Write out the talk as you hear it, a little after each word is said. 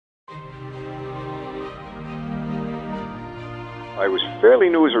I was fairly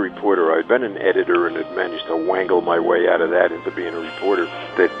new as a reporter. I'd been an editor and had managed to wangle my way out of that into being a reporter.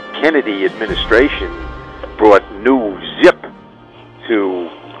 The Kennedy administration brought new zip to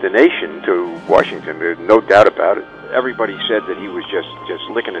the nation, to Washington. There's no doubt about it. Everybody said that he was just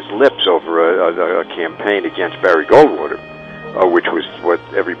licking his lips over a campaign against Barry Goldwater, which was what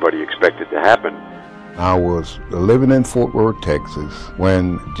everybody expected to happen. I was living in Fort Worth, Texas,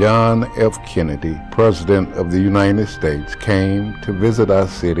 when John F. Kennedy, President of the United States, came to visit our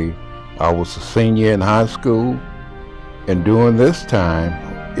city. I was a senior in high school, and during this time,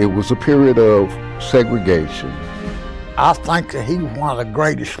 it was a period of segregation. I think that he was one of the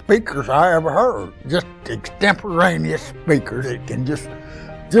greatest speakers I ever heard. Just extemporaneous speakers that can just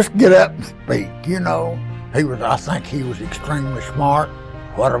get up and speak, you know. I think he was extremely smart.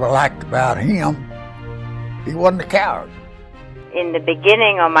 Whatever I liked about him, he wasn't a coward. In the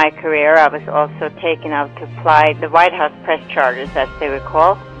beginning of my career, I was also taken out to apply the White House press charters, as they were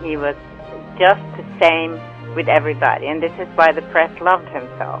called. He was just the same with everybody, and this is why the press loved him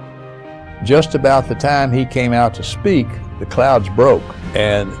so. Just about the time he came out to speak, the clouds broke,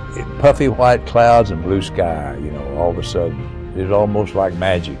 and puffy white clouds and blue sky, you know, all of a sudden. It was almost like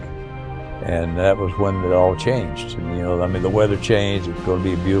magic. And that was when it all changed. And, you know, I mean, the weather changed. It was going to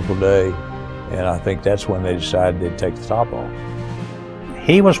be a beautiful day. And I think that's when they decided they'd take the top off.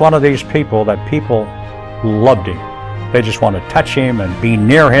 He was one of these people that people loved him. They just wanted to touch him and be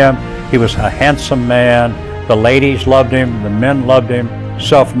near him. He was a handsome man. The ladies loved him. The men loved him.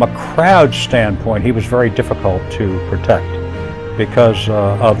 So from a crowd standpoint, he was very difficult to protect because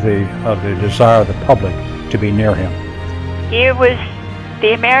of the desire of the public to be near him. He was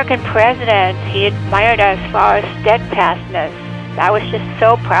the American president. He admired us for our steadfastness. I was just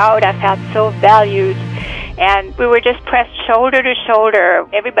so proud. I felt so valued. And we were just pressed shoulder to shoulder.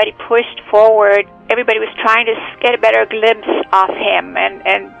 Everybody pushed forward. Everybody was trying to get a better glimpse of him,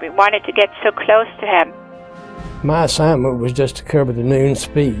 and we wanted to get so close to him. My assignment was just to cover the noon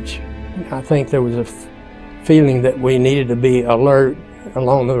speech. I think there was a feeling that we needed to be alert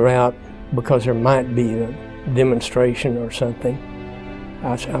along the route because there might be a demonstration or something.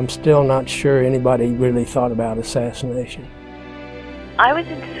 I'm still not sure anybody really thought about assassination. I was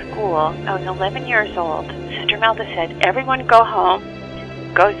in school. I was 11 years old. Sister Melda said, everyone go home.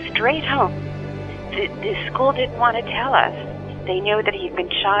 Go straight home. The school didn't want to tell us. They knew that he'd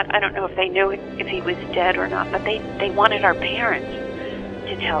been shot. I don't know if they knew if he was dead or not, but they wanted our parents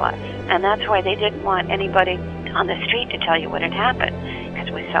to tell us. And that's why they didn't want anybody on the street to tell you what had happened, because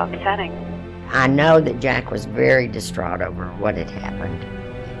it was so upsetting. I know that Jack was very distraught over what had happened.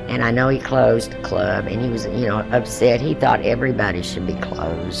 And I know he closed the club, and he was, you know, upset. He thought everybody should be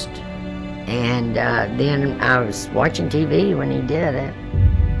closed. And then I was watching TV when he did it.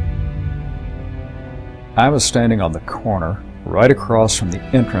 I was standing on the corner, right across from the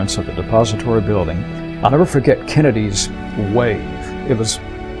entrance of the depository building. I'll never forget Kennedy's wave. It was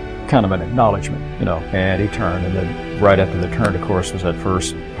kind of an acknowledgement, you know, and he turned, and then right after the turn, of course, was that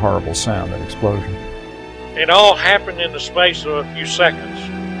first horrible sound, that explosion. It all happened in the space of a few seconds.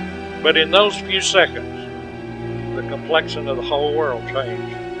 But in those few seconds, the complexion of the whole world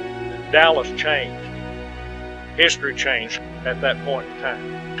changed. Dallas changed. History changed at that point in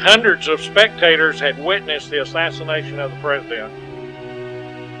time. Hundreds of spectators had witnessed the assassination of the president.